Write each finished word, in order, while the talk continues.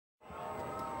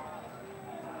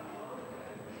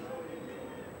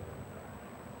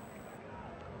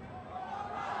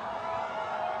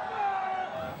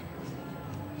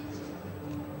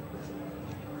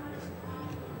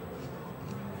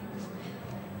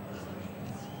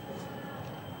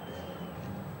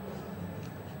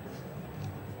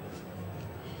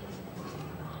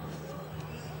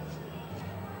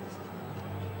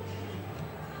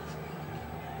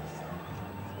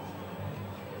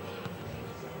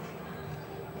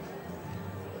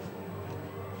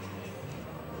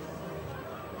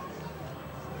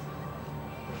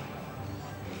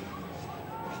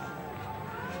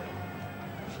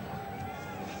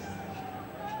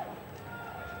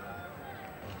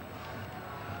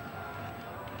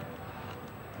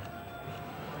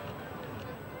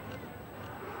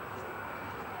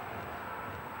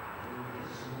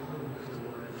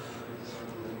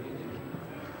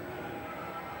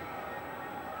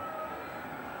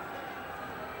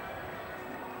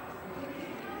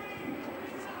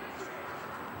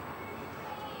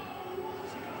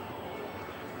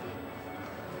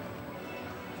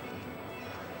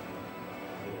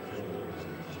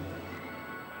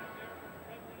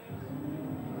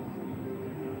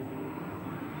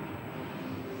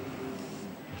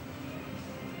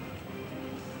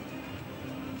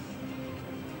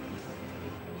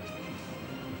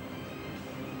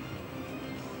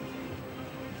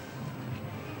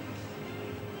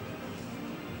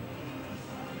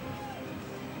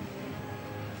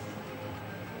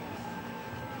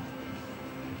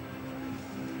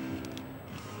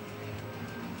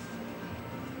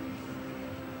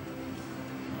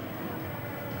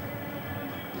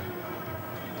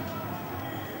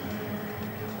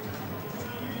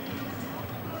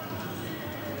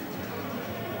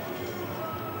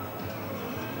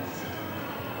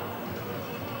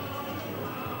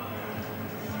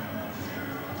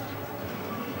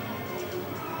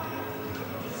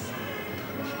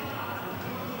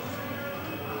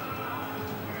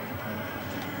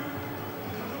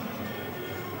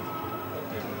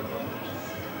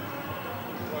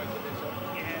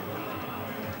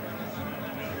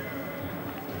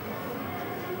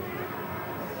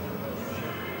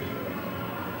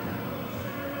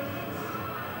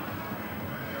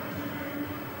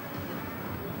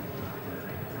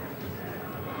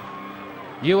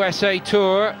USA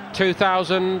Tour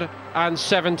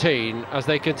 2017 as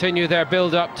they continue their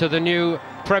build-up to the new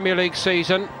Premier League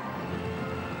season.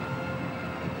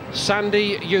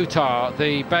 Sandy, Utah,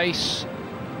 the base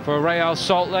for Real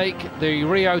Salt Lake, the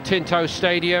Rio Tinto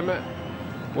Stadium.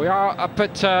 We are up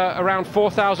at around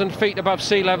 4,000 feet above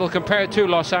sea level compared to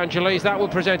Los Angeles. That will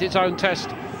present its own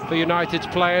test for United's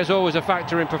players, always a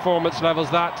factor in performance levels,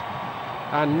 that.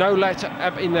 And no let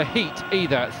up in the heat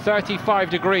either. 35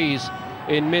 degrees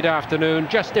in mid-afternoon,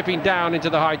 just dipping down into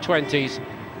the high 20s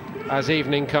as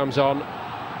evening comes on,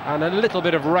 and a little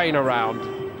bit of rain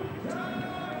around.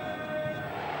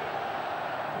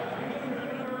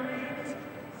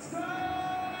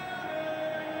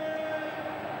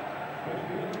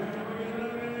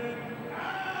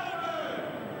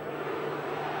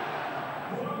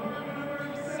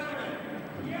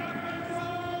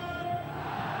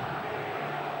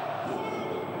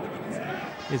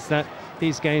 Is that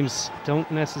these games don't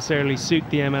necessarily suit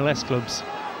the MLS clubs.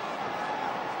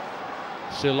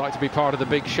 Still like to be part of the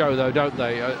big show though, don't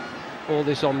they? All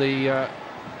this on the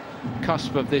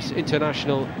cusp of this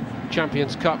International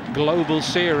Champions Cup Global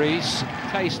Series.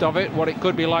 Taste of it, what it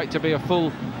could be like to be a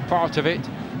full part of it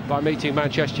by meeting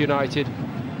Manchester United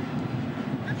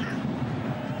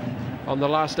on the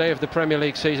last day of the Premier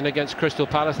League season against Crystal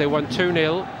Palace. They won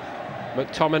 2-0.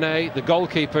 McTominay, the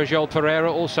goalkeeper Joel Pereira,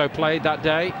 also played that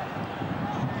day,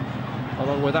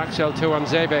 along with Axel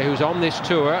Tuanzebe, who's on this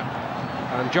tour,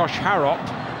 and Josh Harrop,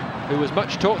 who was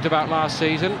much talked about last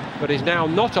season, but is now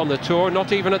not on the tour,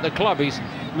 not even at the club. He's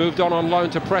moved on loan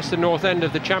to Preston North End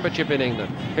of the Championship in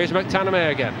England. Here's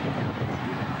McTominay again.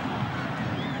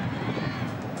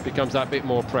 Becomes that bit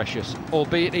more precious,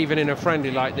 albeit even in a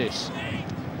friendly like this.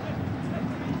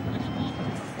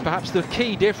 Perhaps the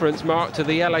key difference, Mark, to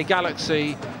the LA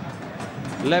Galaxy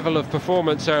level of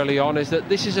performance early on is that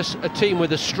this is a team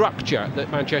with a structure that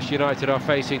Manchester United are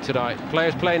facing tonight.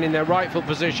 Players playing in their rightful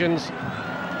positions,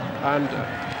 and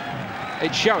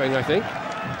it's showing, I think.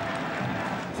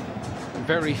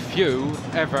 Very few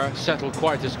ever settle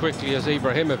quite as quickly as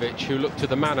Ibrahimovic, who looked to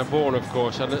the manner born, of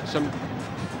course, and some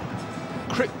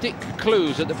cryptic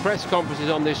clues at the press conferences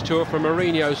on this tour from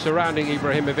Mourinho surrounding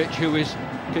Ibrahimovic, who is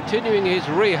continuing his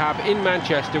rehab in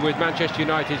Manchester with Manchester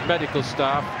United's medical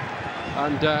staff.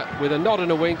 And with a nod and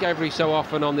a wink every so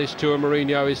often on this tour,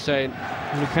 Mourinho is saying...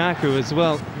 Lukaku as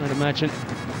well, I'd imagine,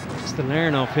 just to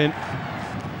learn off him.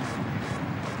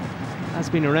 Has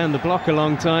been around the block a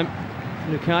long time,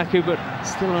 Lukaku, but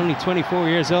still only 24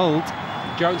 years old.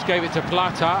 Jones gave it to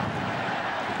Plata.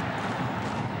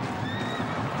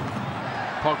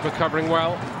 Pogba covering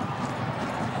well.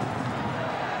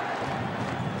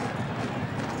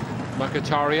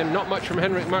 Mkhitaryan, not much from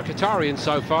Henrik Mkhitaryan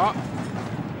so far.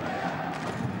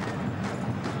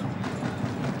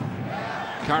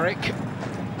 Carrick.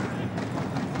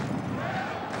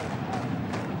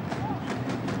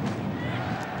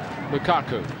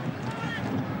 Lukaku.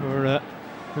 For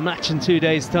the match in 2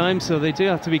 days' time, so they do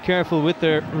have to be careful with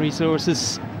their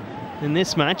resources in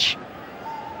this match.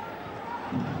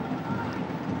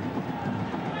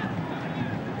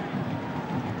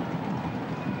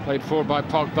 Played forward by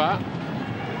Pogba.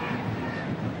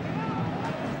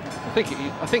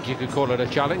 I think you could call it a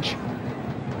challenge.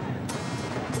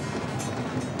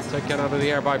 Taken out of the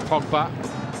air by Pogba.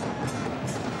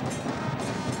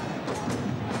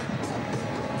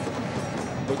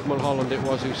 Mulholland it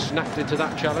was who snapped into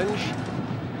that challenge.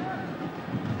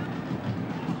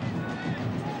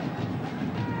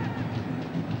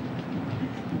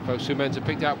 Fosu Mensah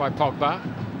picked out by Pogba.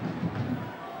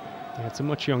 Yeah, it's a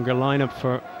much younger lineup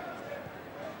for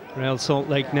Real Salt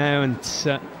Lake now, and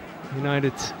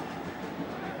United,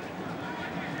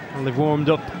 well, they've warmed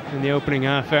up in the opening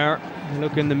half hour. They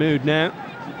look in the mood now.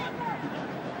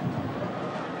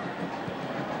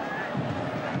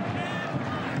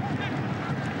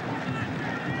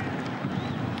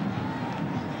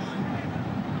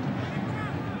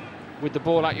 With the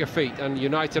ball at your feet, and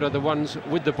United are the ones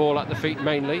with the ball at the feet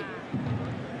mainly.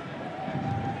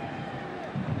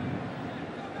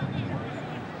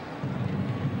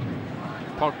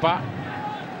 Pogba.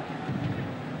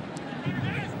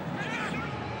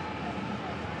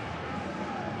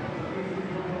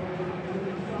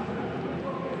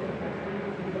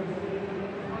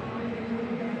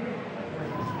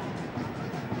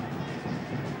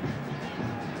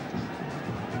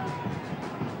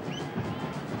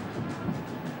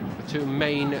 Two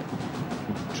main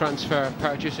transfer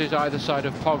purchases either side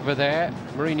of Pogba there.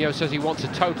 Mourinho says he wants a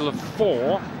total of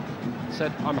 4.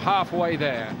 Said, I'm halfway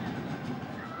there.